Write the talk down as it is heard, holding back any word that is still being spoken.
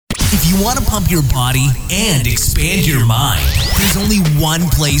If you want to pump your body and expand your mind, there's only one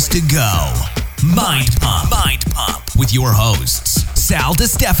place to go. Mind Pump. Mind Pump with your hosts, Sal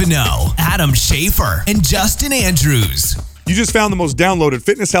DiStefano, Adam Schaefer, and Justin Andrews. You just found the most downloaded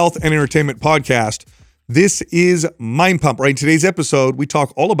fitness, health, and entertainment podcast. This is Mind Pump. Right, in today's episode, we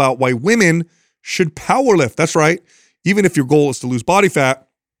talk all about why women should powerlift. That's right. Even if your goal is to lose body fat,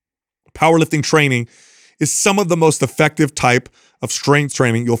 powerlifting training is some of the most effective type of strength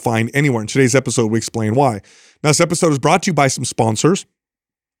training you'll find anywhere. In today's episode, we explain why. Now, this episode is brought to you by some sponsors.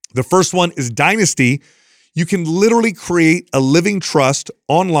 The first one is Dynasty. You can literally create a living trust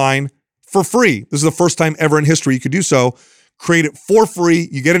online for free. This is the first time ever in history you could do so. Create it for free.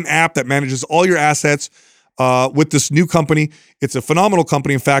 You get an app that manages all your assets with this new company. It's a phenomenal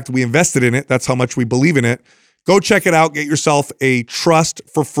company. In fact, we invested in it. That's how much we believe in it. Go check it out. Get yourself a trust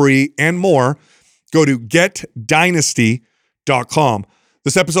for free and more. Go to getdynasty.com.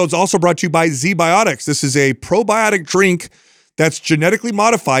 This episode is also brought to you by ZBiotics. This is a probiotic drink that's genetically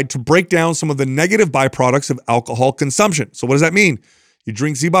modified to break down some of the negative byproducts of alcohol consumption. So what does that mean? You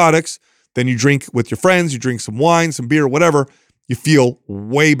drink ZBiotics, then you drink with your friends, you drink some wine, some beer, whatever, you feel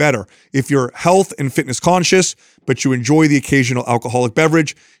way better. If you're health and fitness conscious, but you enjoy the occasional alcoholic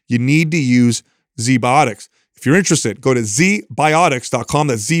beverage, you need to use ZBiotics. If you're interested, go to zbiotics.com.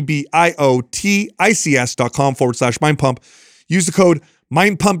 That's zbiotics.com/mindpump. Use the code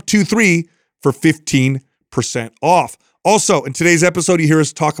MindPump23 for 15% off. Also, in today's episode, you hear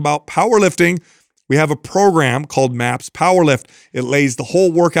us talk about powerlifting. We have a program called MAPS Powerlift. It lays the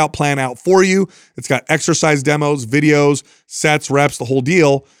whole workout plan out for you. It's got exercise demos, videos, sets, reps, the whole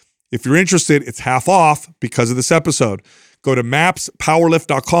deal. If you're interested, it's half off because of this episode. Go to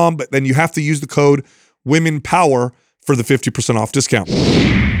mapspowerlift.com, but then you have to use the code WomenPower for the 50% off discount.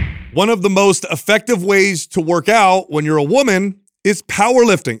 One of the most effective ways to work out when you're a woman is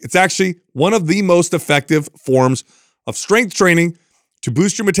powerlifting. It's actually one of the most effective forms of strength training to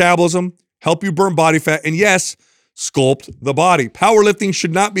boost your metabolism, help you burn body fat, and yes, sculpt the body. Powerlifting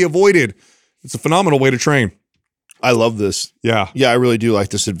should not be avoided. It's a phenomenal way to train. I love this. Yeah, I really do like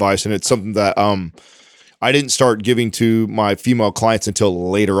this advice, and it's something that I didn't start giving to my female clients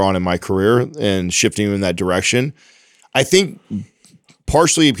until later on in my career and shifting in that direction. I think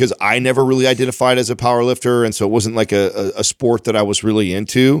partially because I never really identified as a power lifter, and so it wasn't like a sport that I was really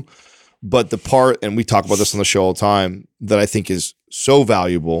into. But the part, and we talk about this on the show all the time, that I think is so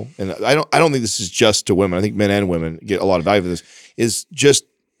valuable, and I don't think this is just to women. I think men and women get a lot of value from this, is just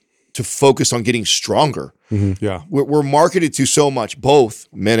to focus on getting stronger. Mm-hmm. Yeah, we're marketed to so much, both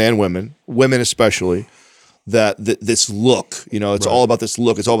men and women especially, that this look, it's all about this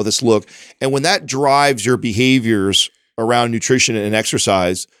look. It's all about this look. And when that drives your behaviors around nutrition and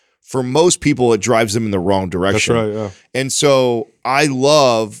exercise, for most people, it drives them in the wrong direction. That's right, yeah. And so I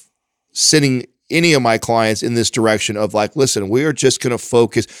love sending any of my clients in this direction of like, listen, we are just going to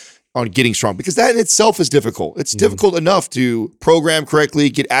focus on getting strong, because that in itself is difficult. It's difficult enough to program correctly,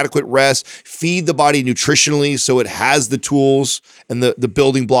 get adequate rest, feed the body nutritionally so it has the tools and the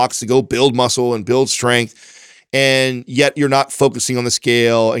building blocks to go build muscle and build strength. And yet you're not focusing on the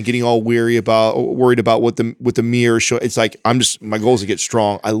scale and getting all worried about what the mirror show. It's like, my goal is to get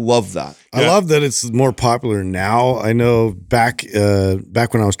strong. I love that. I love that it's more popular now. I know back when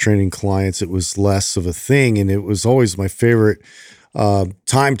I was training clients, it was less of a thing, and it was always my favorite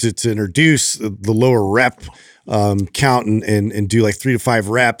time to introduce the lower rep count and do like 3 to 5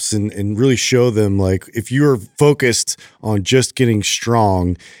 reps and really show them, like, if you're focused on just getting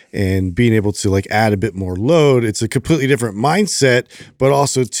strong and being able to like add a bit more load, it's a completely different mindset. But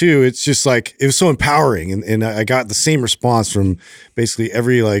also too, it's just like, it was so empowering, and I got the same response from basically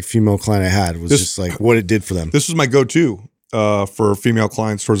every like female client I had. It was just like what it did for them. This was my go-to for female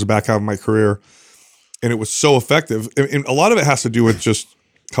clients towards the back half of my career. And it was so effective. And a lot of it has to do with just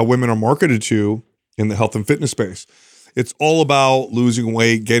how women are marketed to in the health and fitness space. It's all about losing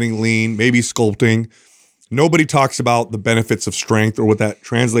weight, getting lean, maybe sculpting. Nobody talks about the benefits of strength or what that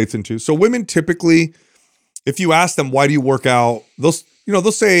translates into. So women typically, if you ask them, why do you work out? They'll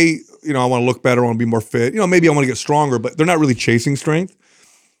say, I want to look better, I want to be more fit. Maybe I want to get stronger, but they're not really chasing strength.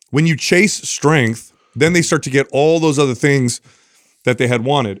 When you chase strength, then they start to get all those other things that they had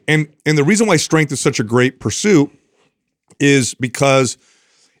wanted. And the reason why strength is such a great pursuit is because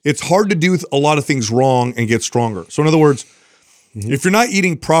it's hard to do a lot of things wrong and get stronger. So in other words, if you're not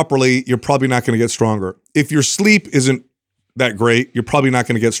eating properly, you're probably not going to get stronger. If your sleep isn't that great, you're probably not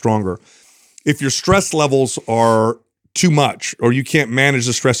going to get stronger. If your stress levels are too much or you can't manage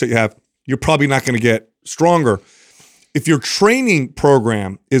the stress that you have, you're probably not going to get stronger. If your training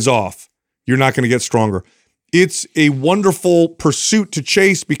program is off, you're not going to get stronger. it's a wonderful pursuit to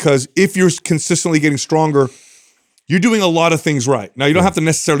chase, because if you're consistently getting stronger, you're doing a lot of things right. Now, you don't have to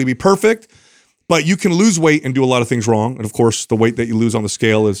necessarily be perfect, but you can lose weight and do a lot of things wrong. And of course, the weight that you lose on the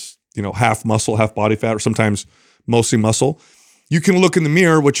scale is, half muscle, half body fat, or sometimes mostly muscle. You can look in the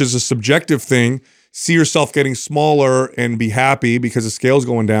mirror, which is a subjective thing, see yourself getting smaller and be happy because the scale's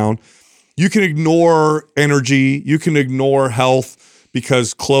going down. You can ignore energy. You can ignore health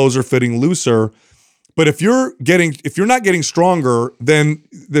because clothes are fitting looser. But if you're not getting stronger, then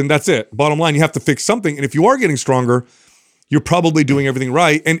that's it. Bottom line, you have to fix something. And if you are getting stronger, you're probably doing everything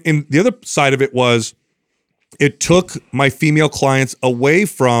right. And the other side of it was, it took my female clients away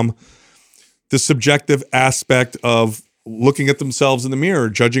from the subjective aspect of looking at themselves in the mirror,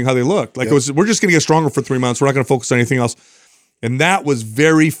 judging how they look. Like, we're just going to get stronger for 3 months. We're not going to focus on anything else. And that was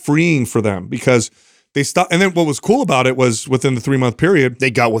very freeing for them, because they stopped. And then what was cool about it was, within the 3 month period,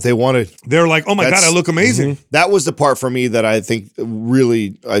 They got what they wanted. they're like, oh my God, I look amazing. That was the part for me that I think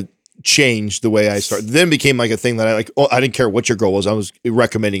really changed the way I started. Then became like a thing that I didn't care what your goal was. I was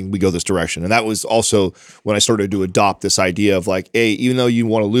recommending we go this direction. And that was also when I started to adopt this idea of like, hey, even though you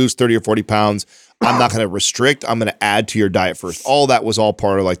want to lose 30 or 40 pounds, I'm not going to restrict. I'm going to add to your diet first. All that was all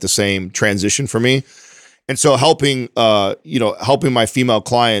part of like the same transition for me. And so helping my female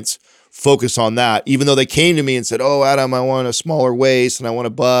clients focus on that, even though they came to me and said, oh, Adam, I want a smaller waist and I want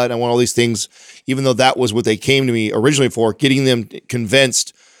a butt, I want all these things, even though that was what they came to me originally for, getting them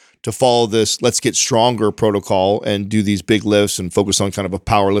convinced to follow this let's get stronger protocol and do these big lifts and focus on kind of a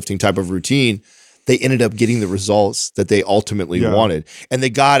powerlifting type of routine, they ended up getting the results that they ultimately wanted. And they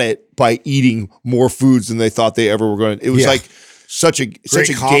got it by eating more foods than they thought they ever were going to. It was like such a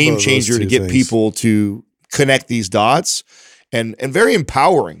game changer to get people to connect these dots, and very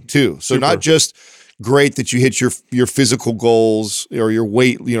empowering too. So not just great that you hit your physical goals or your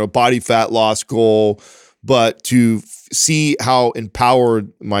weight, body fat loss goal, but to see how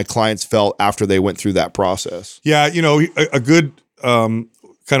empowered my clients felt after they went through that process. Yeah, a good kind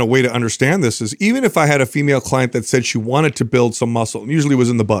of way to understand this is, even if I had a female client that said she wanted to build some muscle, and usually it was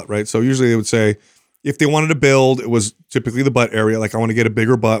in the butt, right? So usually they would say, if they wanted to build, it was typically the butt area. Like, I want to get a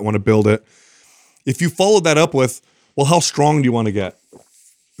bigger butt, I want to build it. If you followed that up with, well, how strong do you want to get?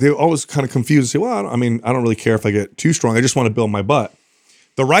 They always kind of confused and say, well, I don't really care if I get too strong. I just want to build my butt.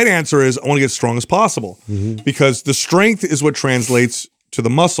 The right answer is, I want to get as strong as possible, because the strength is what translates to the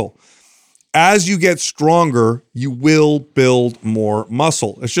muscle. As you get stronger, you will build more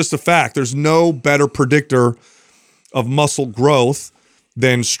muscle. It's just a fact. There's no better predictor of muscle growth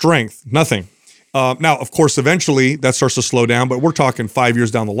than strength. Nothing. Now, of course, eventually that starts to slow down, but we're talking 5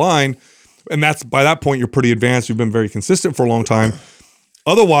 years down the line. And by that point, you're pretty advanced. You've been very consistent for a long time.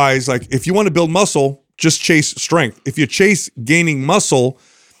 Otherwise, like, if you want to build muscle, just chase strength. If you chase gaining muscle,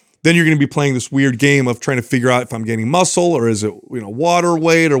 then you're going to be playing this weird game of trying to figure out if I'm gaining muscle, or is it, water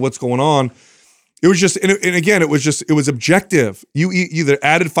weight, or what's going on. It was just, and again, it was objective. You either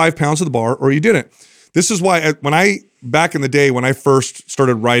added 5 pounds to the bar or you didn't. This is why back in the day, when I first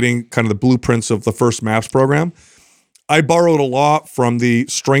started writing kind of the blueprints of the first MAPS program, I borrowed a lot from the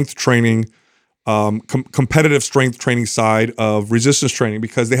strength training, competitive strength training side of resistance training,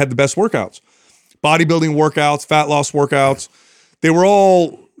 because they had the best workouts. Bodybuilding workouts, fat loss workouts, there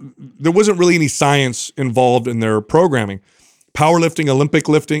wasn't really any science involved in their programming. Powerlifting, Olympic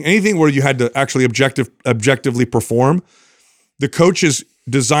lifting, anything where you had to actually objectively perform, the coaches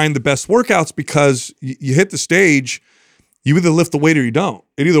designed the best workouts, because you hit the stage, you either lift the weight or you don't.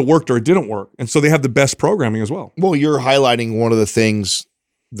 It either worked or it didn't work. And so they have the best programming as well. Well, you're highlighting one of the things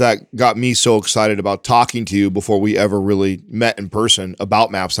that got me so excited about talking to you before we ever really met in person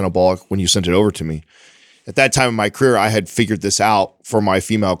about MAPS Anabolic when you sent it over to me. At that time in my career, I had figured this out for my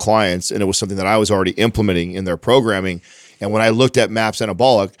female clients, and it was something that I was already implementing in their programming. And when I looked at MAPS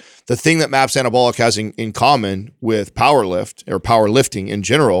Anabolic, the thing that MAPS Anabolic has in common with powerlifting in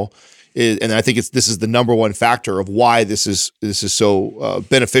general is, and I think this is the number one factor of why this is so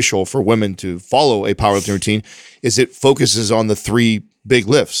beneficial for women to follow a powerlifting routine, is it focuses on the 3 big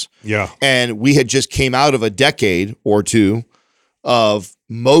lifts. Yeah. And we had just came out of a decade or two of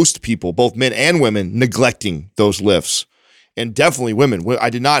most people, both men and women, neglecting those lifts. And definitely women.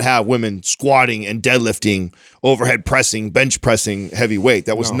 I did not have women squatting and deadlifting, overhead pressing, bench pressing heavy weight.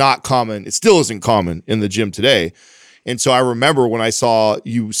 That was not common. It still isn't common in the gym today. And so I remember when I saw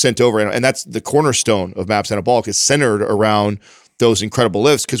you sent over, and that's the cornerstone of MAPS Anabolic, is centered around those incredible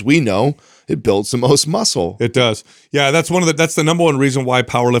lifts, because we know it builds the most muscle. It does. Yeah, that's the number one reason why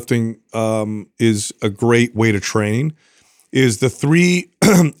powerlifting is a great way to train, is the 3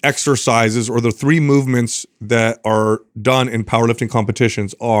 exercises or the 3 movements that are done in powerlifting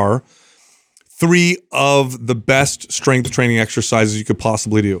competitions are three of the best strength training exercises you could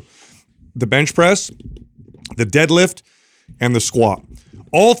possibly do: the bench press, the deadlift, and the squat.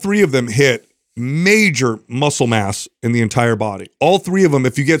 All three of them hit major muscle mass in the entire body. All three of them,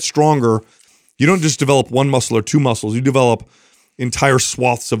 if you get stronger, you don't just develop one muscle or two muscles, you develop entire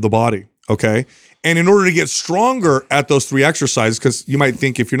swaths of the body, okay? And in order to get stronger at those three exercises, because you might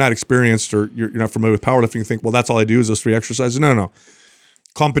think if you're not experienced or you're not familiar with powerlifting, you think, well, that's all I do is those three exercises. No.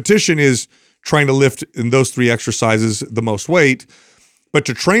 Competition is trying to lift in those three exercises the most weight. But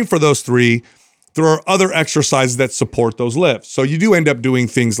to train for those three, there are other exercises that support those lifts. So you do end up doing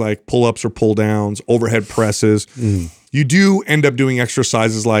things like pull-ups or pull-downs, overhead presses. You do end up doing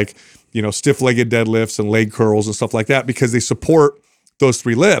exercises like, stiff-legged deadlifts and leg curls and stuff like that because they support those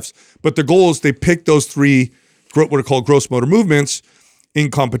three lifts. But the goal is they pick those three, what are called gross motor movements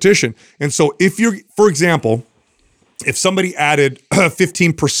in competition. And so if you're, for example, if somebody added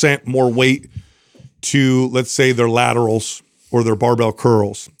 15% more weight to, let's say, their laterals or their barbell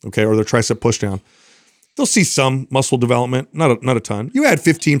curls, okay, or their tricep pushdown, they'll see some muscle development, not a ton. You add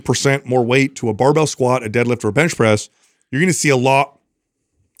 15% more weight to a barbell squat, a deadlift, or a bench press, you're going to see a lot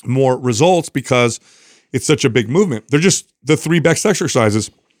more results because it's such a big movement. They're just the three best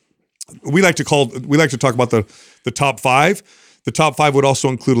exercises. We like to talk about the top five. The top five would also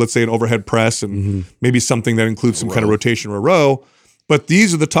include, let's say, an overhead press and maybe something that includes some kind of rotation or a row. But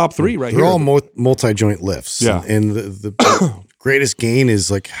these are the top three right here. They're all multi-joint lifts. Yeah. And the greatest gain is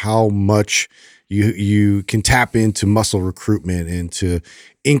like how much you can tap into muscle recruitment and to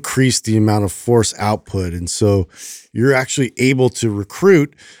increase the amount of force output. And so you're actually able to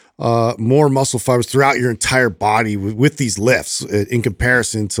recruit more muscle fibers throughout your entire body with these lifts in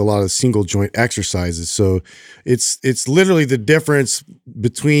comparison to a lot of single joint exercises. So it's literally the difference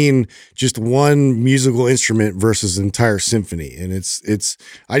between just one musical instrument versus an entire symphony. And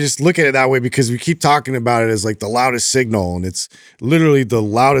I just look at it that way because we keep talking about it as like the loudest signal, and it's literally the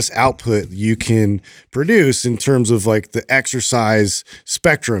loudest output you can produce in terms of like the exercise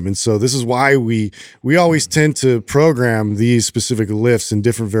spectrum. And so this is why we always tend to program these specific lifts in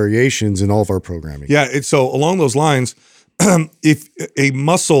different variations in all of our programming. Yeah, so along those lines, if a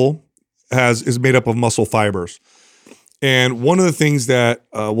muscle is made up of muscle fibers, and one of the things that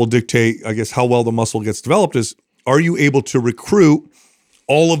will dictate, I guess, how well the muscle gets developed is, are you able to recruit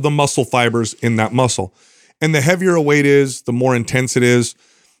all of the muscle fibers in that muscle? And the heavier a weight is, the more intense it is,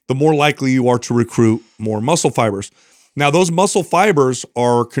 the more likely you are to recruit more muscle fibers. Now, those muscle fibers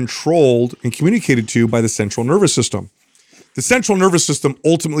are controlled and communicated to by the central nervous system. The central nervous system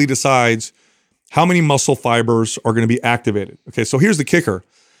ultimately decides how many muscle fibers are going to be activated. Okay, so here's the kicker.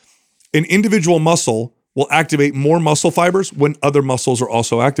 An individual muscle will activate more muscle fibers when other muscles are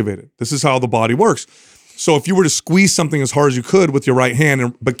also activated. This is how the body works. So if you were to squeeze something as hard as you could with your right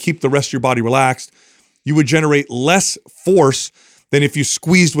hand, but keep the rest of your body relaxed, you would generate less force than if you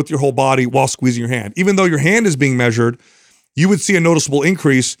squeezed with your whole body while squeezing your hand. Even though your hand is being measured, you would see a noticeable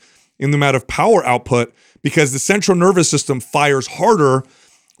increase in the amount of power output because the central nervous system fires harder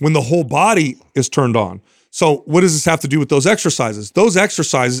when the whole body is turned on. So what does this have to do with those exercises? Those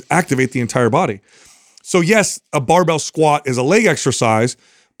exercises activate the entire body. So yes, a barbell squat is a leg exercise,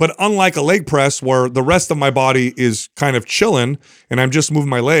 but unlike a leg press where the rest of my body is kind of chilling and I'm just moving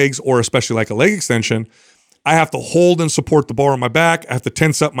my legs, or especially like a leg extension, I have to hold and support the bar on my back. I have to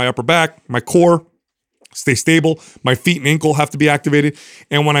tense up my upper back, my core, stay stable. My feet and ankle have to be activated.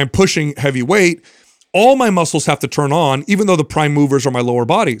 And when I'm pushing heavy weight, all my muscles have to turn on, even though the prime movers are my lower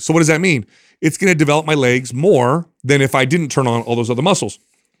body. So what does that mean? It's going to develop my legs more than if I didn't turn on all those other muscles.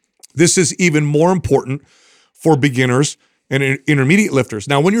 This is even more important for beginners and intermediate lifters.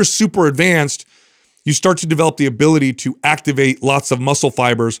 Now, when you're super advanced, you start to develop the ability to activate lots of muscle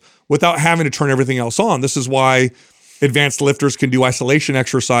fibers without having to turn everything else on. This is why advanced lifters can do isolation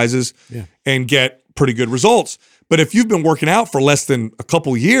exercises and get pretty good results. But if you've been working out for less than a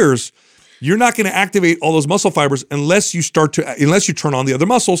couple years, you're not going to activate all those muscle fibers unless you turn on the other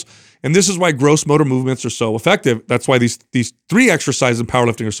muscles. And this is why gross motor movements are so effective. That's why these three exercises in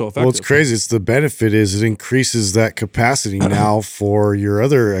powerlifting are so effective. Well, it's crazy. It's the benefit is it increases that capacity now for your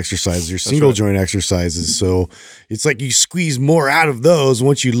other exercises, your single joint exercises. So it's like you squeeze more out of those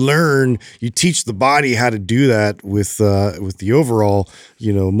once you learn. You teach the body how to do that with the overall,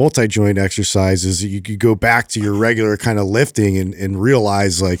 multi-joint exercises. You could go back to your regular kind of lifting and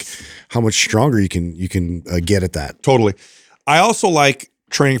realize like how much stronger you can get at that. Totally. I also like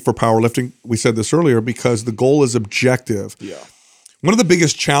training for powerlifting. We said this earlier because the goal is objective. Yeah. One of the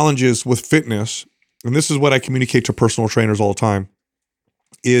biggest challenges with fitness, and this is what I communicate to personal trainers all the time,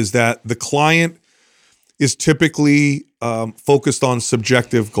 is that the client is typically focused on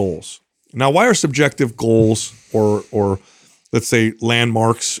subjective goals. Now, why are subjective goals or let's say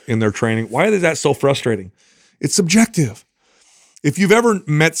landmarks in their training, why is that so frustrating? It's subjective. If you've ever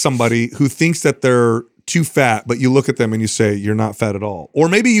met somebody who thinks that they're too fat, but you look at them and you say, you're not fat at all. Or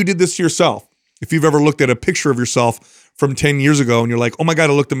maybe you did this to yourself. If you've ever looked at a picture of yourself from 10 years ago and you're like, oh my God,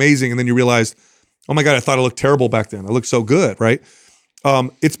 I looked amazing. And then you realized, oh my God, I thought I looked terrible back then. I looked so good, right?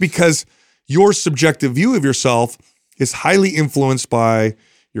 It's because your subjective view of yourself is highly influenced by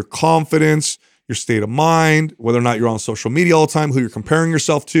your confidence, your state of mind, whether or not you're on social media all the time, who you're comparing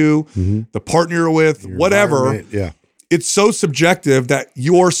yourself to, the partner you're with, whatever. Yeah. It's so subjective that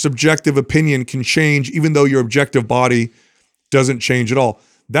your subjective opinion can change even though your objective body doesn't change at all.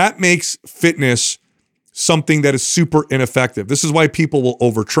 That makes fitness something that is super ineffective. This is why people will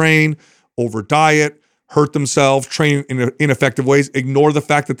overtrain, over-diet, hurt themselves, train in ineffective ways, ignore the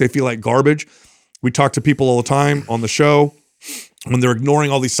fact that they feel like garbage. We talk to people all the time on the show when they're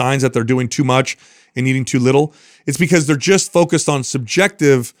ignoring all these signs that they're doing too much and eating too little. It's because they're just focused on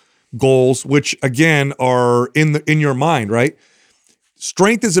subjective goals, which again are in your mind, right?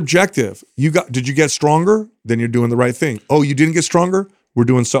 Strength is objective. Did you get stronger? Then you're doing the right thing. Oh, you didn't get stronger? We're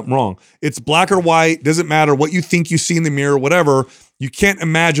doing something wrong. It's black or white. Doesn't matter what you think you see in the mirror, whatever. You can't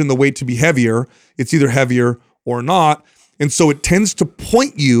imagine the weight to be heavier. It's either heavier or not. And so it tends to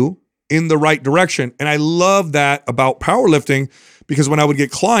point you in the right direction. And I love that about powerlifting because when I would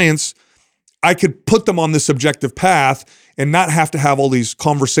get clients, I could put them on this subjective path and not have to have all these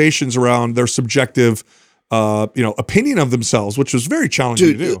conversations around their subjective, opinion of themselves, which was very challenging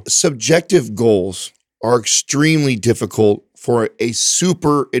to do. Subjective goals are extremely difficult for a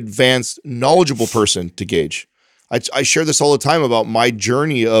super advanced, knowledgeable person to gauge. I share this all the time about my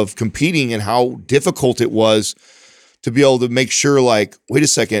journey of competing and how difficult it was to be able to make sure, like, wait a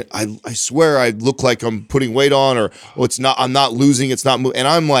second, I swear I look like I'm putting weight on, or it's not, I'm not losing, it's not moving. And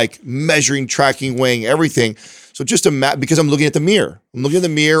I'm like measuring, tracking, weighing everything. So just because I'm looking at the mirror. I'm looking at the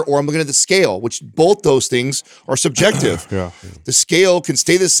mirror or I'm looking at the scale, which both those things are subjective. Yeah. The scale can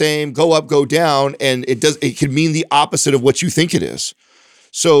stay the same, go up, go down, and it can mean the opposite of what you think it is.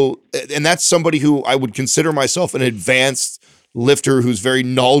 So, and that's somebody who I would consider myself an advanced lifter who's very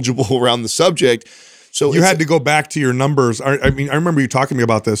knowledgeable around the subject. So you had to go back to your numbers. I mean, I remember you talking to me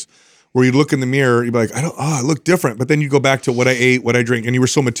about this, where you look in the mirror, you'd be like, I look different. But then you go back to what I ate, what I drink, and you were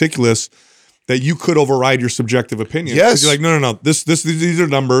so meticulous that you could override your subjective opinion. Yes. You're like, no. These are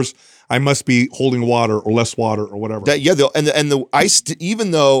numbers. I must be holding water or less water or whatever.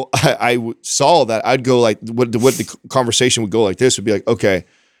 Even though I saw that, I'd go like, what the conversation would go like this would be like, okay,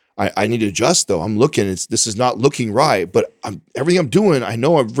 I need to adjust though. I'm looking, this is not looking right, but everything I'm doing, I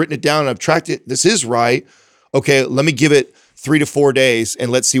know I've written it down and I've tracked it. This is right. Okay, let me give it 3 to 4 days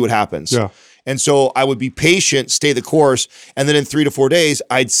and let's see what happens. Yeah. And so I would be patient, stay the course, and then in 3 to 4 days,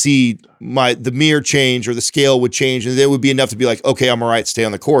 I'd see the mirror change or the scale would change, and it would be enough to be like, okay, I'm all right, stay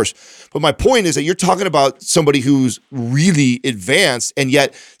on the course. But my point is that you're talking about somebody who's really advanced and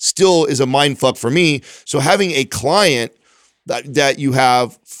yet still is a mind fuck for me. So having a client that you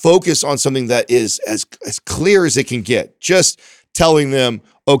have focus on something that is as clear as it can get, just telling them,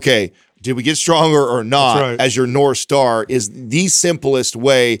 okay, did we get stronger or not, as your North Star is the simplest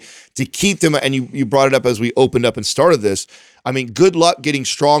way to keep them. And you brought it up as we opened up and started this. I mean, good luck getting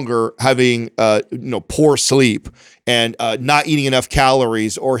stronger, having poor sleep and not eating enough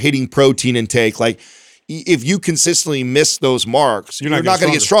calories or hitting protein intake. Like, if you consistently miss those marks, you're not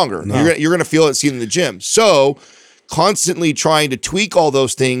going to get stronger. No. You're going to feel it seen in the gym. So constantly trying to tweak all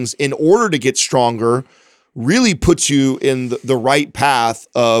those things in order to get stronger really puts you in the right path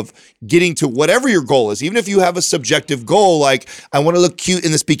of getting to whatever your goal is. Even if you have a subjective goal, like I want to look cute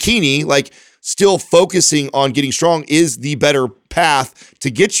in this bikini, like still focusing on getting strong is the better path to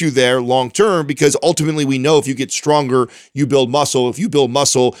get you there long term, because ultimately we know if you get stronger, you build muscle. If you build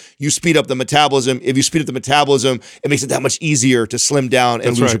muscle, you speed up the metabolism. If you speed up the metabolism, it makes it that much easier to slim down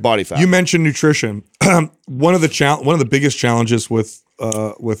and lose your body fat. You mentioned nutrition. One of the biggest challenges with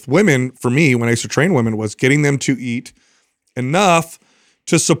women for me when I used to train women was getting them to eat enough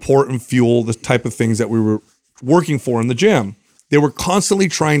to support and fuel the type of things that we were working for in the gym. They were constantly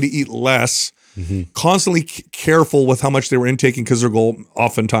trying to eat less, constantly careful with how much they were intaking because their goal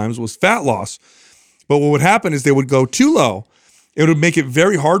oftentimes was fat loss. But what would happen is they would go too low. It would make it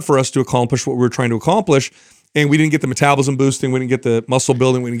very hard for us to accomplish what we were trying to accomplish. And we didn't get the metabolism boosting, we didn't get the muscle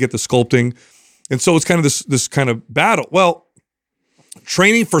building, we didn't get the sculpting. And so it's kind of this kind of battle. Well,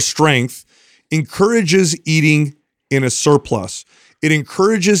 training for strength encourages eating in a surplus. It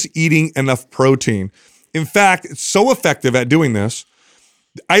encourages eating enough protein. In fact, it's so effective at doing this.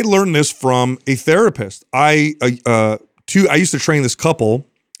 I learned this from a therapist. I used to train this couple,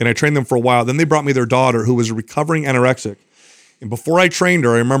 and I trained them for a while. Then they brought me their daughter who was a recovering anorexic. And before I trained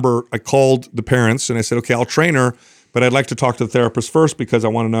her, I remember I called the parents and I said, okay, I'll train her, but I'd like to talk to the therapist first because I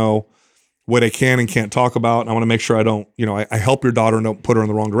want to know what I can and can't talk about. And I want to make sure I don't, I help your daughter and don't put her in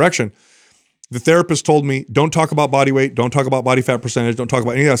the wrong direction. The therapist told me, don't talk about body weight, don't talk about body fat percentage, don't talk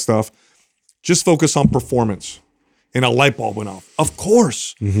about any of that stuff. Just focus on performance. And a light bulb went off. Of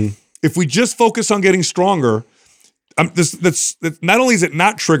course. Mm-hmm. If we just focus on getting stronger, that's not only is it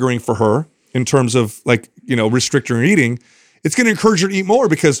not triggering for her in terms of restricting her eating, it's going to encourage her to eat more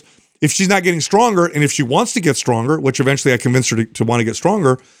because if she's not getting stronger and if she wants to get stronger, which eventually I convinced her to want to get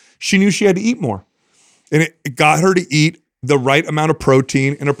stronger, she knew she had to eat more. And it got her to eat the right amount of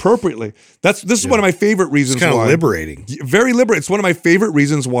protein and appropriately. This is one of my favorite reasons. It's kind of liberating. Very liberating. It's one of my favorite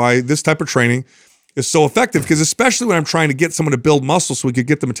reasons why this type of training is so effective, because especially when I'm trying to get someone to build muscle so we could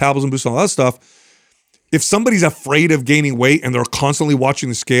get the metabolism boost and all that stuff, if somebody's afraid of gaining weight and they're constantly watching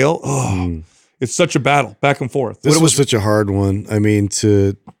the scale, it's such a battle back and forth. This was such a hard one. I mean,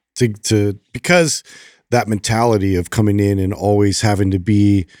 to because that mentality of coming in and always having to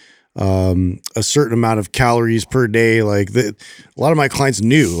be a certain amount of calories per day, a lot of my clients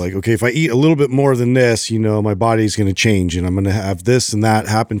knew, okay, if I eat a little bit more than this, my body's going to change and I'm going to have this and that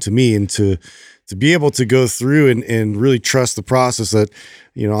happen to me. And to be able to go through and really trust the process that,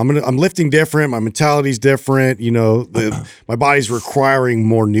 I'm lifting different, my mentality's different, my body's requiring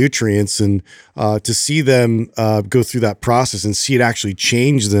more nutrients, and to see them go through that process and see it actually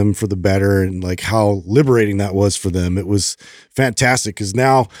change them for the better, and how liberating that was for them. It was fantastic because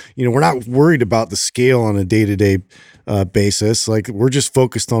now, we're not worried about the scale on a day-to-day basis. We're just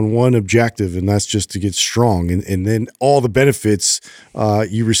focused on one objective, and that's just to get strong. And then all the benefits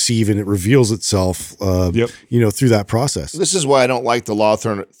you receive, and it reveals itself, through that process. This is why I don't like the law of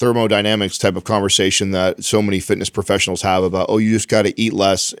thermodynamics type of conversation that so many fitness professionals have about, you just got to eat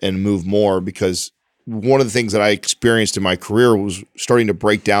less and move more. Because one of the things that I experienced in my career was starting to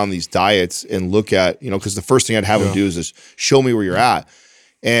break down these diets and look at, because the first thing I'd have them do is show me where you're at.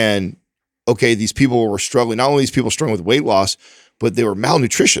 And okay, these people were struggling. Not only these people struggling with weight loss, but they were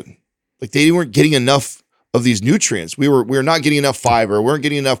malnutrition. They weren't getting enough of these nutrients. We were not getting enough fiber. We weren't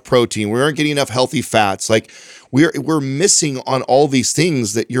getting enough protein. We weren't getting enough healthy fats. We're missing on all these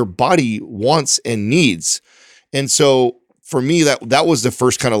things that your body wants and needs. And so for me, that was the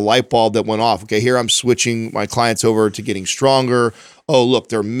first kind of light bulb that went off. Okay, here I'm switching my clients over to getting stronger. Oh, look,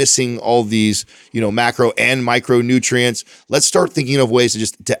 they're missing all these, macro and micronutrients. Let's start thinking of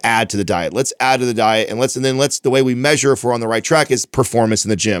ways to add to the diet. Let's add to the diet, and the way we measure if we're on the right track is performance in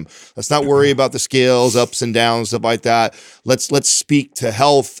the gym. Let's not worry about the scales, ups and downs, stuff like that. Let's speak to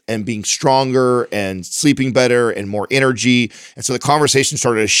health and being stronger and sleeping better and more energy. And so the conversation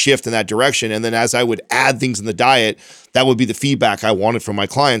started to shift in that direction. And then as I would add things in the diet, that would be the feedback I wanted from my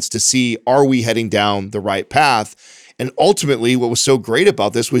clients to see, are we heading down the right path? And ultimately, what was so great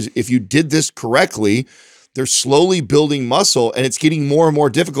about this was if you did this correctly, they're slowly building muscle, and it's getting more and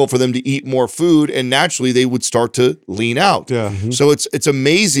more difficult for them to eat more food, and naturally they would start to lean out. Yeah. Mm-hmm. So it's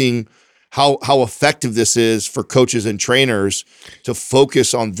amazing how effective this is for coaches and trainers to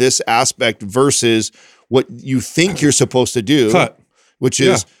focus on this aspect versus what you think you're supposed to do, which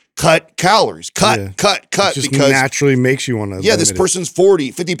is cut calories, cut. It just because naturally makes you want to. Yeah, this person's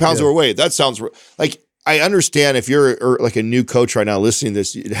 40, 50 pounds overweight. That sounds I understand if you're a new coach right now listening to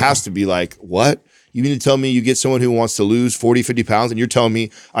this, it has to be what? You mean to tell me you get someone who wants to lose 40, 50 pounds and you're telling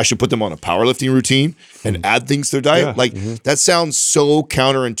me I should put them on a powerlifting routine and add things to their diet? Yeah. That sounds so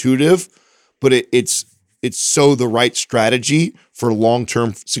counterintuitive, but it's so the right strategy for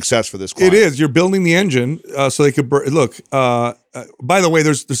long-term success for this client. It is. You're building the engine so they could look. By the way,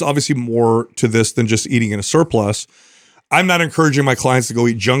 there's obviously more to this than just eating in a surplus. I'm not encouraging my clients to go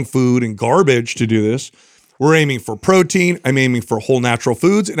eat junk food and garbage to do this. We're aiming for protein. I'm aiming for whole natural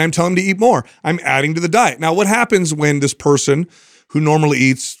foods, and I'm telling them to eat more. I'm adding to the diet. Now, what happens when this person who normally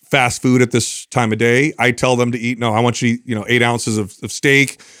eats fast food at this time of day, I tell them to eat, no, I want you to eat, 8 ounces of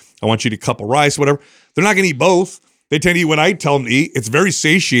steak. I want you to eat a cup of rice, whatever. They're not going to eat both. They tend to eat what I tell them to eat. It's very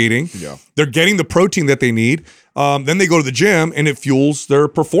satiating. Yeah. They're getting the protein that they need. Then they go to the gym and it fuels their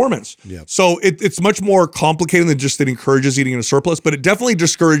performance. Yeah. So it's much more complicated than just that it encourages eating in a surplus, but it definitely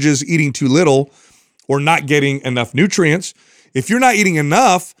discourages eating too little or not getting enough nutrients. If you're not eating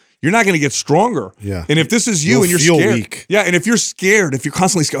enough, you're not going to get stronger. Yeah. And if this is you and you're scared, weak. Yeah. And if you're scared, if you're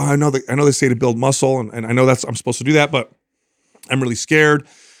constantly scared, I know they say to build muscle, and I know I'm supposed to do that, but I'm really scared.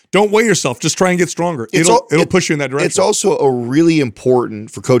 Don't weigh yourself. Just try and get stronger. It'll push you in that direction. It's also a really important,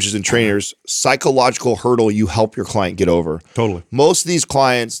 for coaches and trainers, psychological hurdle you help your client get over. Totally. Most of these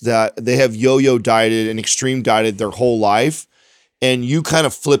clients that they have yo-yo dieted and extreme dieted their whole life, and you kind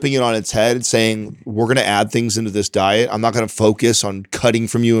of flipping it on its head and saying, we're going to add things into this diet. I'm not going to focus on cutting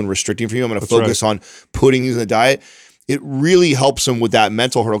from you and restricting from you. I'm going to focus on putting things in the diet. It really helps them with that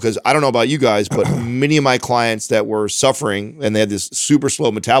mental hurdle, because I don't know about you guys, but many of my clients that were suffering and they had this super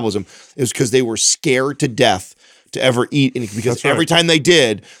slow metabolism is because they were scared to death to ever eat anything, because every time they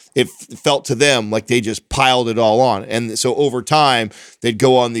did, it felt to them like they just piled it all on. And so over time, they'd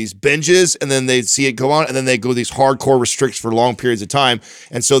go on these binges, and then they'd see it go on, and then they'd go these hardcore restricts for long periods of time.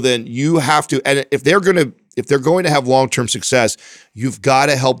 And so then you have to, and if they're going to have long-term success, you've got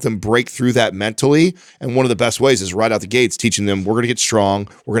to help them break through that mentally. And one of the best ways is right out the gates, teaching them we're going to get strong,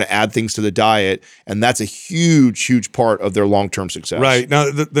 we're going to add things to the diet, and that's a huge, huge part of their long-term success. Right. Now,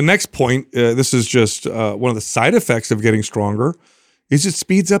 the next point, this is just one of the side effects of getting stronger, is it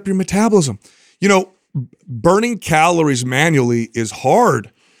speeds up your metabolism. You know, burning calories manually is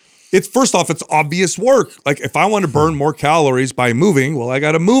hard. It's first off, it's obvious work. Like if I want to burn more calories by moving, well, I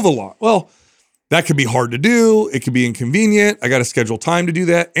got to move a lot. Well, that could be hard to do. It could be inconvenient. I got to schedule time to do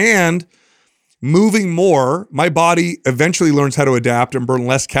that. And moving more, my body eventually learns how to adapt and burn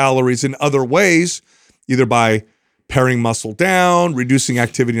less calories in other ways, either by paring muscle down, reducing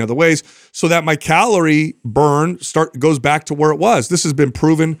activity in other ways, so that my calorie burn goes back to where it was. This has been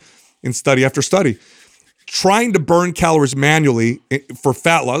proven in study after study. Trying to burn calories manually for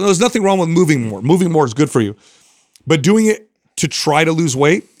fat loss, there's nothing wrong with moving more. Moving more is good for you. But doing it to try to lose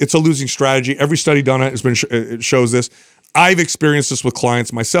weight, it's a losing strategy. Every study done it it shows this. I've experienced this with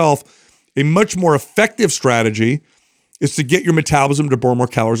clients myself. A much more effective strategy is to get your metabolism to burn more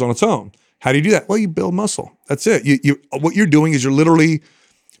calories on its own. How do you do that? Well, you build muscle. That's it. What you're doing is you're literally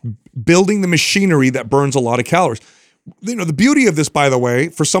building the machinery that burns a lot of calories. You know, the beauty of this, by the way,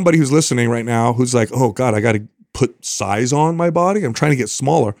 for somebody who's listening right now, who's like, oh God, I got to put size on my body. I'm trying to get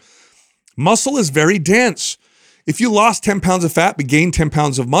smaller. Muscle is very dense. If you lost 10 pounds of fat but gained 10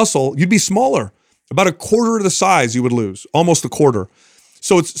 pounds of muscle, you'd be smaller. About a quarter of the size you would lose, almost a quarter.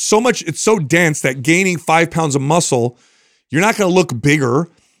 So it's so dense that gaining 5 pounds of muscle, you're not going to look bigger.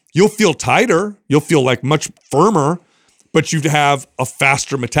 You'll feel tighter. You'll feel like much firmer, but you'd have a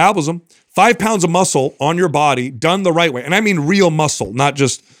faster metabolism. 5 pounds of muscle on your body done the right way. And I mean real muscle, not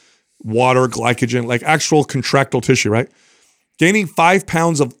just water, glycogen, like actual contractile tissue, right? Gaining 5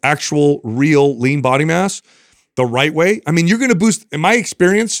 pounds of actual real lean body mass the right way. I mean, you're going to boost, in my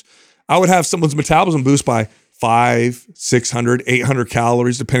experience, I would have someone's metabolism boost by 500, 600, 800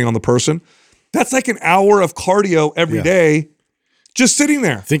 calories, depending on the person. That's like an hour of cardio every day, just sitting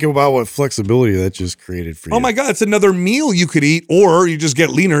there. Think about what flexibility that just created for you. Oh my God, it's another meal you could eat, or you just get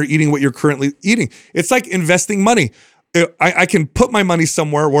leaner eating what you're currently eating. It's like investing money. I can put my money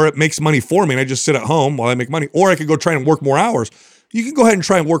somewhere where it makes money for me, and I just sit at home while I make money, or I could go try and work more hours. You can go ahead and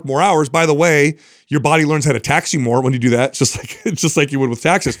try and work more hours. By the way, your body learns how to tax you more when you do that, just like you would with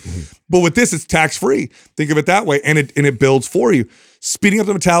taxes. But with this, it's tax-free. Think of it that way, and it builds for you. Speeding up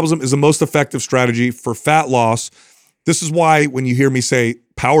the metabolism is the most effective strategy for fat loss. This is why when you hear me say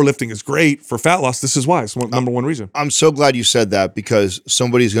powerlifting is great for fat loss, this is why. It's number one reason. I'm so glad you said that, because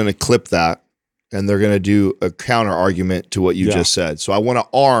somebody's going to clip that and they're going to do a counter argument to what you just said. So I want to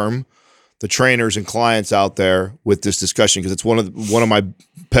arm the trainers and clients out there with this discussion, because it's one of my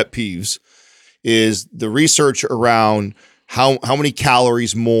pet peeves is the research around how many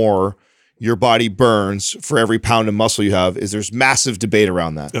calories more your body burns for every pound of muscle you have. There's massive debate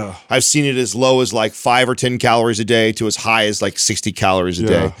around that. I've seen it as low as like 5 or 10 calories a day to as high as like 60 calories a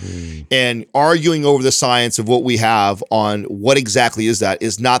day. And arguing over the science of what we have on what exactly is that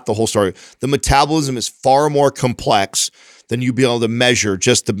is not the whole story. The metabolism is far more complex than you'd be able to measure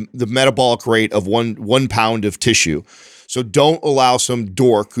just the metabolic rate of one pound of tissue. So don't allow some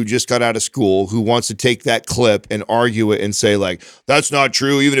dork who just got out of school who wants to take that clip and argue it and say like, that's not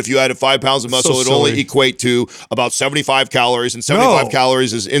true. Even if you added 5 pounds of muscle, it'd only equate to about 75 calories, and 75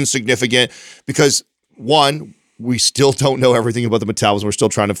 calories is insignificant, because one, we still don't know everything about the metabolism. We're still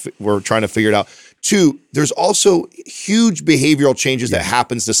trying to figure it out. Two, there's also huge behavioral changes that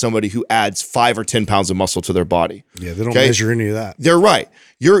happens to somebody who adds 5 or 10 pounds of muscle to their body. Yeah, they don't measure any of that. They're right.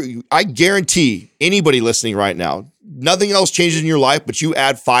 I guarantee anybody listening right now, nothing else changes in your life, but you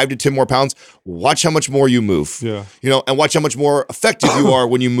add 5 to 10 more pounds. Watch how much more you move. Yeah. And watch how much more effective you are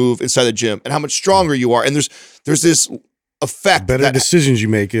when you move inside the gym, and how much stronger you are. And there's this effect. Better decisions you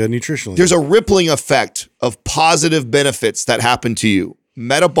make nutritionally. There's a rippling effect of positive benefits that happen to you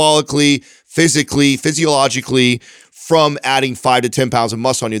metabolically, physically, physiologically, from adding 5 to 10 pounds of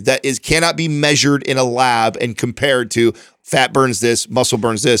muscle on you that cannot be measured in a lab and compared to fat burns this, muscle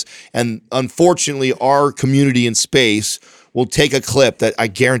burns this. And unfortunately, our community and space will take a clip that I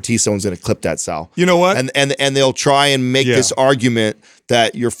guarantee someone's going to clip that, Sal. You know what? And they'll try and make this argument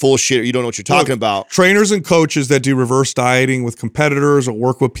that you're full of shit or you don't know what you're talking about. Trainers and coaches that do reverse dieting with competitors or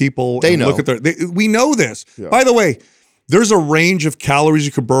work with people, they know. Look at we know this. Yeah. By the way, there's a range of calories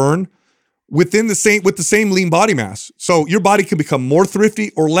you could burn with the same lean body mass. So your body can become more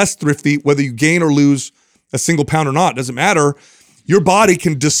thrifty or less thrifty, whether you gain or lose a single pound or not. It doesn't matter. Your body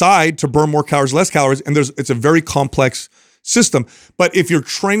can decide to burn more calories, less calories, and it's a very complex system. But if you're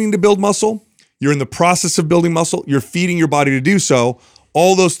training to build muscle, you're in the process of building muscle, you're feeding your body to do so,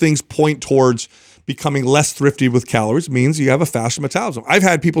 all those things point towards becoming less thrifty with calories, means you have a faster metabolism. I've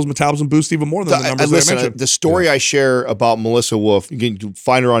had people's metabolism boost even more than the numbers that I mentioned. The story I share about Melissa Wolf, you can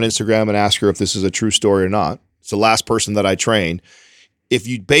find her on Instagram and ask her if this is a true story or not. It's the last person that I trained. If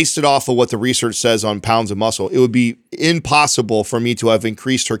you based it off of what the research says on pounds of muscle, it would be impossible for me to have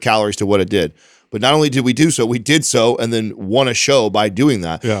increased her calories to what it did. But not only did we do so, we did so and then won a show by doing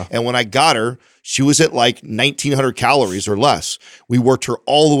that. Yeah. And when I got her, she was at like 1,900 calories or less. We worked her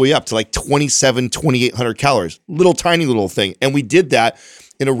all the way up to like 2,800 calories. Tiny little thing. And we did that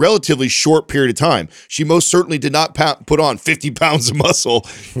in a relatively short period of time. She most certainly did not put on 50 pounds of muscle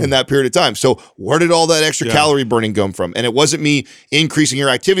in that period of time. So where did all that extra calorie burning come from? And it wasn't me increasing her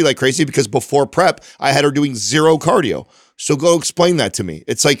activity like crazy, because before prep, I had her doing zero cardio. So go explain that to me.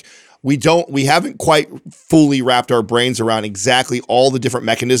 It's like, we haven't quite fully wrapped our brains around exactly all the different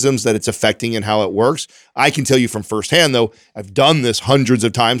mechanisms that it's affecting and how it works. I can tell you from firsthand, though, I've done this hundreds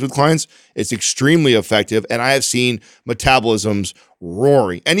of times with clients. It's extremely effective, and I have seen metabolisms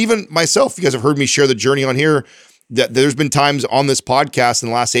roaring. And even myself, you guys have heard me share the journey on here, that there's been times on this podcast in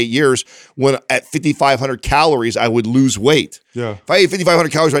the last 8 years when at 5,500 calories, I would lose weight. Yeah. If I eat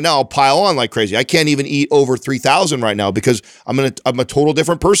 5,500 calories right now, I'll pile on like crazy. I can't even eat over 3,000 right now because I'm a total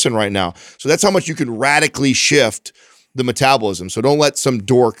different person right now. So that's how much you can radically shift the metabolism. So don't let some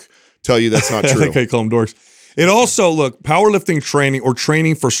dork tell you that's not true. I think I call them dorks. It also, look, powerlifting training or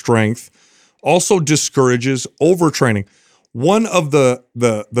training for strength also discourages overtraining. One of the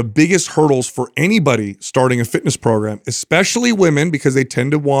biggest hurdles for anybody starting a fitness program, especially women, because they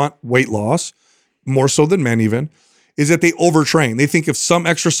tend to want weight loss, more so than men even, is that they overtrain. They think if some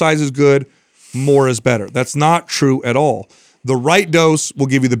exercise is good, more is better. That's not true at all. The right dose will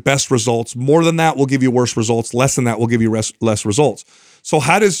give you the best results. More than that will give you worse results. Less than that will give you less results. So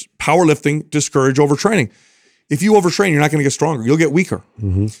how does powerlifting discourage overtraining? If you overtrain, you're not going to get stronger. You'll get weaker.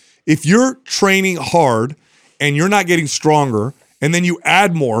 Mm-hmm. If you're training hard and you're not getting stronger, and then you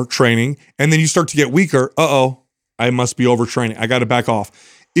add more training, and then you start to get weaker, I must be overtraining. I got to back off.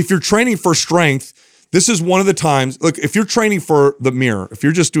 If you're training for strength, this is one of the times, look, if you're training for the mirror, if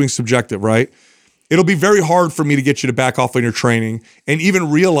you're just doing subjective, right? It'll be very hard for me to get you to back off on your training and even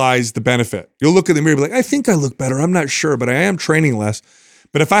realize the benefit. You'll look in the mirror and be like, I think I look better. I'm not sure, but I am training less.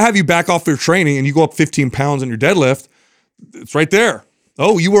 But if I have you back off your training and you go up 15 pounds on your deadlift, it's right there.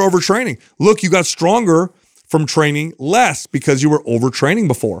 Oh, you were overtraining. Look, you got stronger from training less because you were overtraining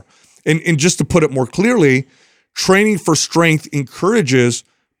before. And just to put it more clearly, training for strength encourages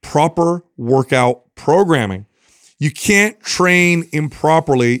proper workout programming. You can't train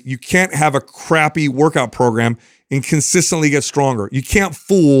improperly. You can't have a crappy workout program and consistently get stronger. You can't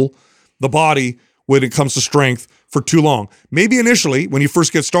fool the body when it comes to strength for too long. Maybe initially, when you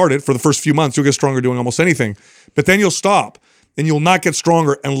first get started, for the first few months, you'll get stronger doing almost anything. But then you'll stop and you'll not get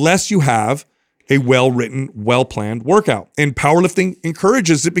stronger unless you have a well-written, well-planned workout. And powerlifting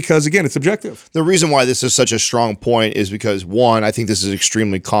encourages it because, again, it's objective. The reason why this is such a strong point is because, one, I think this is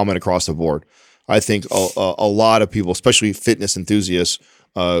extremely common across the board. I think a lot of people, especially fitness enthusiasts,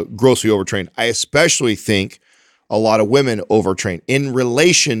 grossly overtrain. I especially think a lot of women overtrain in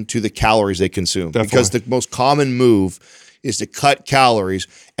relation to the calories they consume. Definitely. Because the most common move is to cut calories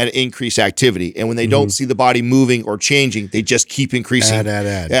and increase activity. And when they don't see the body moving or changing, they just keep increasing.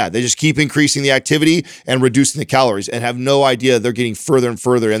 Add. Yeah, they just keep increasing the activity and reducing the calories and have no idea they're getting further and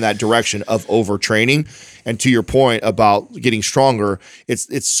further in that direction of overtraining. And to your point about getting stronger,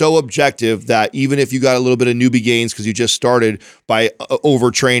 it's so objective that even if you got a little bit of newbie gains because you just started by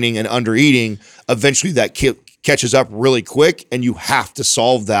overtraining and undereating, eventually that catches up really quick, and you have to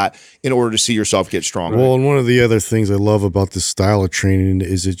solve that in order to see yourself get stronger. Well, and one of the other things I love about this style of training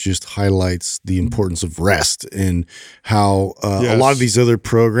is it just highlights the importance of rest and how a lot of these other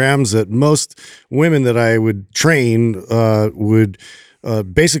programs that most women that I would train would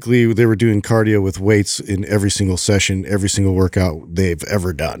basically they were doing cardio with weights in every single session, every single workout they've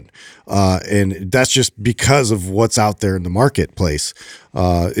ever done. And that's just because of what's out there in the marketplace.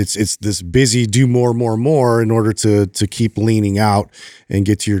 It's this busy, do more in order to keep leaning out and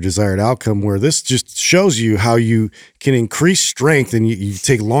get to your desired outcome, where this just shows you how you can increase strength and you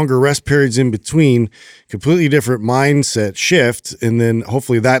take longer rest periods in between, completely different mindset shift. And then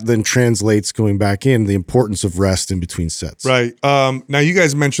hopefully that then translates going back in the importance of rest in between sets. Right. Now you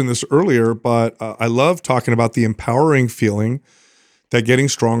guys mentioned this earlier, but I love talking about the empowering feeling that getting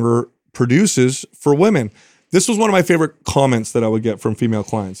stronger produces for women. This was one of my favorite comments that I would get from female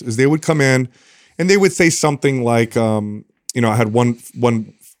clients is they would come in and they would say something like, I had one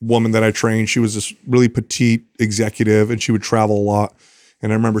woman that I trained. She was this really petite executive and she would travel a lot.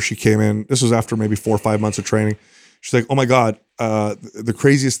 And I remember she came in, this was after maybe 4 or 5 months of training. She's like, oh my God, the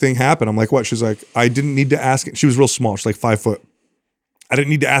craziest thing happened. I'm like, what? She's like, I didn't need to ask. She was real small. She's like 5 foot. I didn't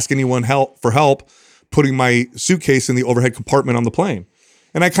need to ask anyone for help putting my suitcase in the overhead compartment on the plane.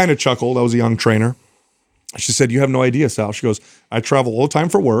 And I kind of chuckled. I was a young trainer. She said, you have no idea, Sal. She goes, I travel all the time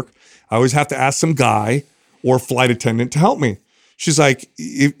for work. I always have to ask some guy or flight attendant to help me. She's like,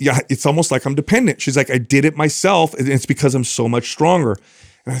 it's almost like I'm dependent. She's like, I did it myself, and it's because I'm so much stronger.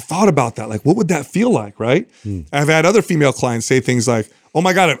 And I thought about that. Like, what would that feel like, right? I've had other female clients say things like, oh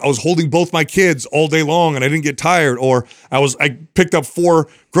my God, I was holding both my kids all day long and I didn't get tired. Or I picked up 4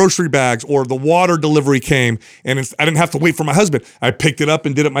 grocery bags, or the water delivery came and I didn't have to wait for my husband. I picked it up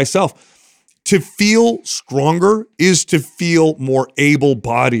and did it myself. To feel stronger is to feel more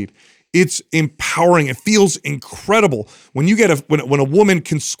able-bodied. It's empowering. It feels incredible when you get when a woman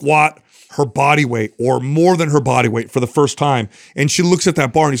can squat her body weight or more than her body weight for the first time, and she looks at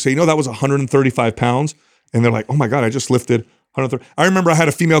that bar and you say, that was 135 pounds, and they're like, oh my God, I just lifted 130. I remember I had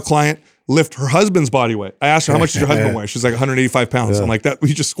a female client lift her husband's body weight. I asked her, how much does your husband weigh? She's like 185 pounds. I'm like, that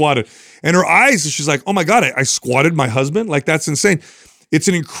we just squatted, and her eyes, she's like, oh my God, I squatted my husband. Like, that's insane. It's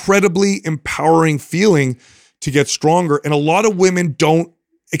an incredibly empowering feeling to get stronger, and a lot of women don't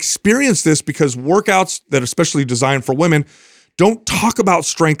experience this because workouts that are especially designed for women don't talk about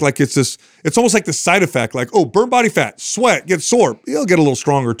strength like it's this. It's almost like the side effect, like, oh, burn body fat, sweat, get sore. You'll get a little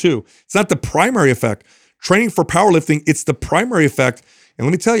stronger too. It's not the primary effect. Training for powerlifting, it's the primary effect. And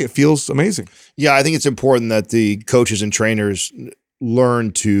let me tell you, it feels amazing. Yeah, I think it's important that the coaches and trainers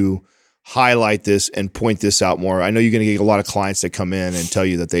learn to highlight this and point this out more. I know you're going to get a lot of clients that come in and tell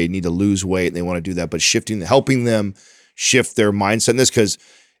you that they need to lose weight and they want to do that, but helping them shift their mindset in this, because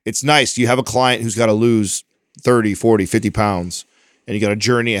it's nice. You have a client who's got to lose 30, 40, 50 pounds, and you got a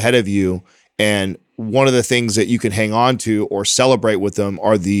journey ahead of you. And one of the things that you can hang on to or celebrate with them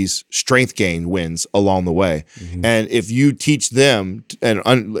are these strength gain wins along the way. Mm-hmm. And if you teach them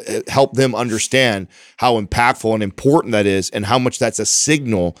and help them understand how impactful and important that is, and how much that's a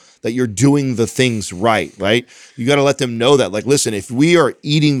signal that you're doing the things right? You got to let them know that, like, listen, if we are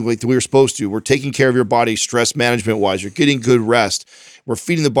eating like we were supposed to, we're taking care of your body stress management wise, you're getting good rest, we're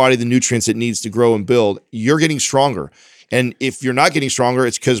feeding the body the nutrients it needs to grow and build, you're getting stronger. And if you're not getting stronger,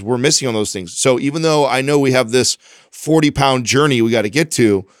 it's because we're missing on those things. So even though I know we have this 40-pound journey we got to get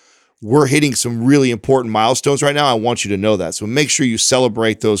to, we're hitting some really important milestones right now. I want you to know that. So make sure you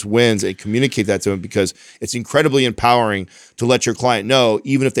celebrate those wins and communicate that to them, because it's incredibly empowering to let your client know,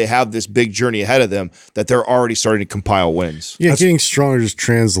 even if they have this big journey ahead of them, that they're already starting to compile wins. Yeah, getting stronger just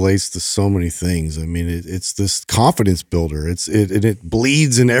translates to so many things. I mean, it's this confidence builder. It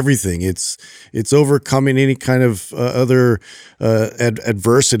bleeds in everything. It's overcoming any kind of other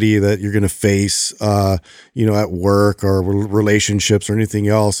adversity that you're going to face, at work or relationships or anything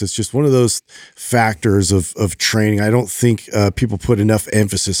else. It's just one of those factors of training. I don't think people put enough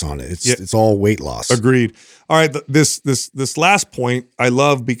emphasis on it. It's all weight loss. Agreed. All right, this last point I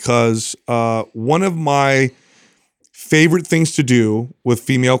love, because one of my favorite things to do with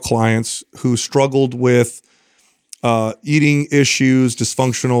female clients who struggled with eating issues,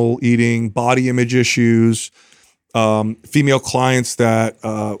 dysfunctional eating, body image issues, female clients that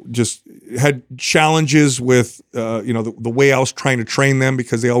just had challenges with the way I was trying to train them,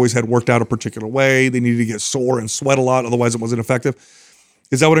 because they always had worked out a particular way. They needed to get sore and sweat a lot, otherwise it wasn't effective.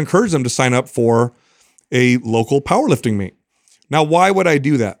 Is I would encourage them to sign up for a local powerlifting meet. Now, why would I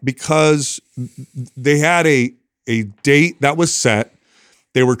do that? Because they had a date that was set.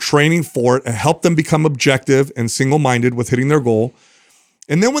 They were training for it. It helped them become objective and single-minded with hitting their goal.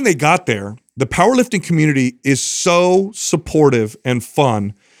 And then when they got there, the powerlifting community is so supportive and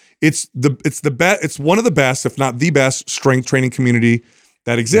fun. It's one of the best, if not the best, strength training community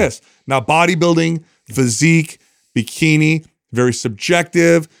that exists. Now, bodybuilding, physique, bikini, very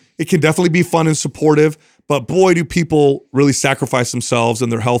subjective. It can definitely be fun and supportive, but boy, do people really sacrifice themselves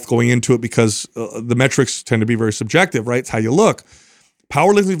and their health going into it, because the metrics tend to be very subjective, right? It's how you look.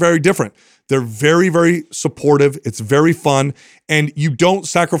 Powerlifting is very different. They're very, very supportive. It's very fun. And you don't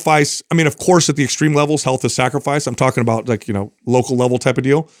sacrifice. I mean, of course, at the extreme levels, health is sacrifice. I'm talking about like, local level type of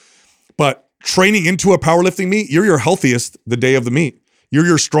deal. But training into a powerlifting meet, you're your healthiest the day of the meet. You're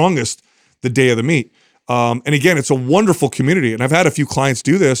your strongest the day of the meet. And again, it's a wonderful community. And I've had a few clients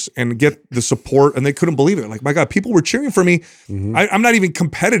do this and get the support, and they couldn't believe it. Like, my God, people were cheering for me. Mm-hmm. I'm not even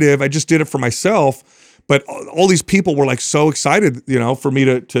competitive. I just did it for myself. But all these people were like so excited, for me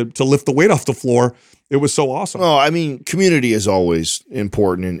to lift the weight off the floor. It was so awesome. Well, I mean, community is always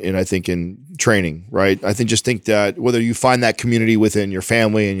important, and I think in training, right? I think that whether you find that community within your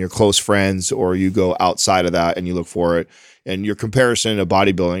family and your close friends, or you go outside of that and you look for it, and your comparison to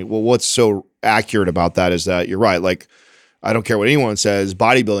bodybuilding, well, what's so accurate about that is that you're right. Like, I don't care what anyone says,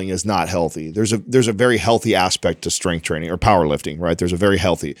 bodybuilding is not healthy. There's a very healthy aspect to strength training or powerlifting, right? There's a very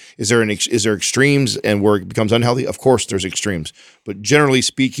healthy. Is there extremes and where it becomes unhealthy? Of course, there's extremes, but generally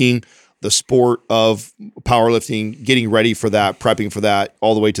speaking, the sport of powerlifting, getting ready for that, prepping for that,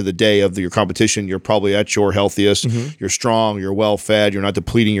 all the way to the day of your competition, you're probably at your healthiest. Mm-hmm. You're strong, you're well fed, you're not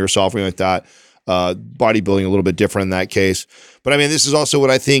depleting yourself or anything like that. Bodybuilding a little bit different in that case. But I mean, this is also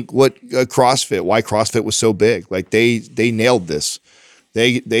why CrossFit was so big. Like they nailed this.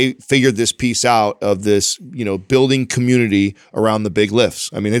 They figured this piece out of this, building community around the big lifts.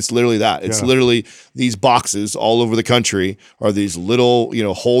 I mean, it's literally that. It's literally these boxes all over the country are these little,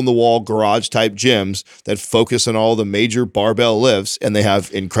 hole in the wall garage type gyms that focus on all the major barbell lifts, and they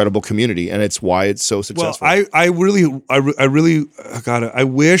have incredible community, and it's why it's so successful. Well, I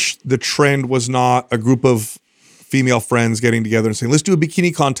wish the trend was not a group of female friends getting together and saying, let's do a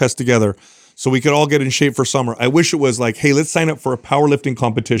bikini contest together, so we could all get in shape for summer. I wish it was like, hey, let's sign up for a powerlifting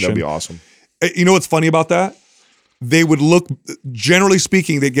competition. That'd be awesome. You know what's funny about that? They would look, generally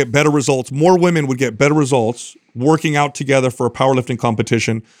speaking, they'd get better results. More women would get better results working out together for a powerlifting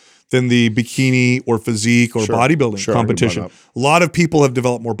competition than the bikini or physique or bodybuilding competition. A lot of people have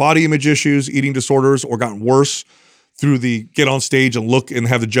developed more body image issues, eating disorders, or gotten worse through the get on stage and look and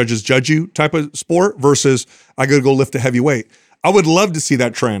have the judges judge you type of sport versus I got to go lift a heavy weight. I would love to see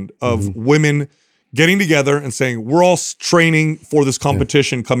that trend of women getting together and saying, we're all training for this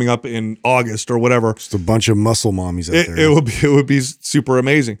competition coming up in August or whatever. Just a bunch of muscle mommies out there. It would be super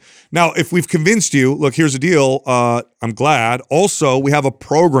amazing. Now, if we've convinced you, look, here's the deal. I'm glad. Also, we have a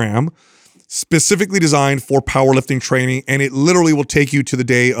program specifically designed for powerlifting training, and it literally will take you to the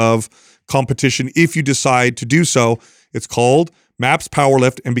day of competition if you decide to do so. It's called MAPS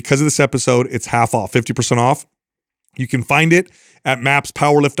Powerlift, and because of this episode, it's half off, 50% off. You can find it at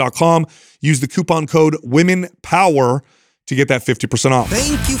mapspowerlift.com. Use the coupon code WOMENPOWER to get that 50% off.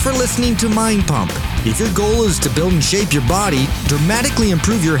 Thank you for listening to Mind Pump. If your goal is to build and shape your body, dramatically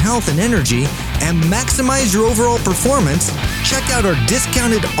improve your health and energy, and maximize your overall performance, check out our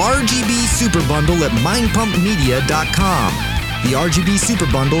discounted RGB Super Bundle at mindpumpmedia.com. The RGB Super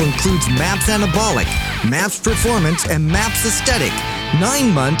Bundle includes MAPS Anabolic, MAPS Performance, and MAPS Aesthetic.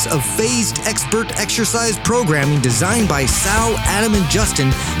 9 months of phased expert exercise programming designed by Sal, Adam, and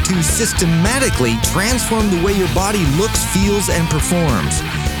Justin to systematically transform the way your body looks, feels, and performs.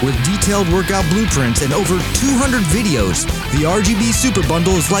 With detailed workout blueprints and over 200 videos, the RGB Super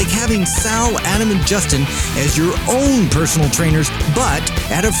Bundle is like having Sal, Adam, and Justin as your own personal trainers, but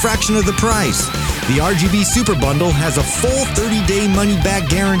at a fraction of the price. The RGB Super Bundle has a full 30-day money-back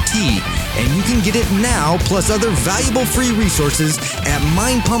guarantee, and you can get it now plus other valuable free resources at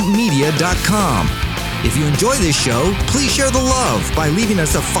mindpumpmedia.com. If you enjoy this show, please share the love by leaving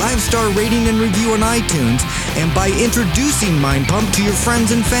us a 5-star rating and review on iTunes and by introducing Mind Pump to your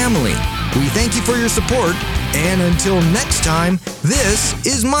friends and family. We thank you for your support, and until next time, this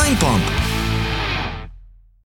is Mind Pump.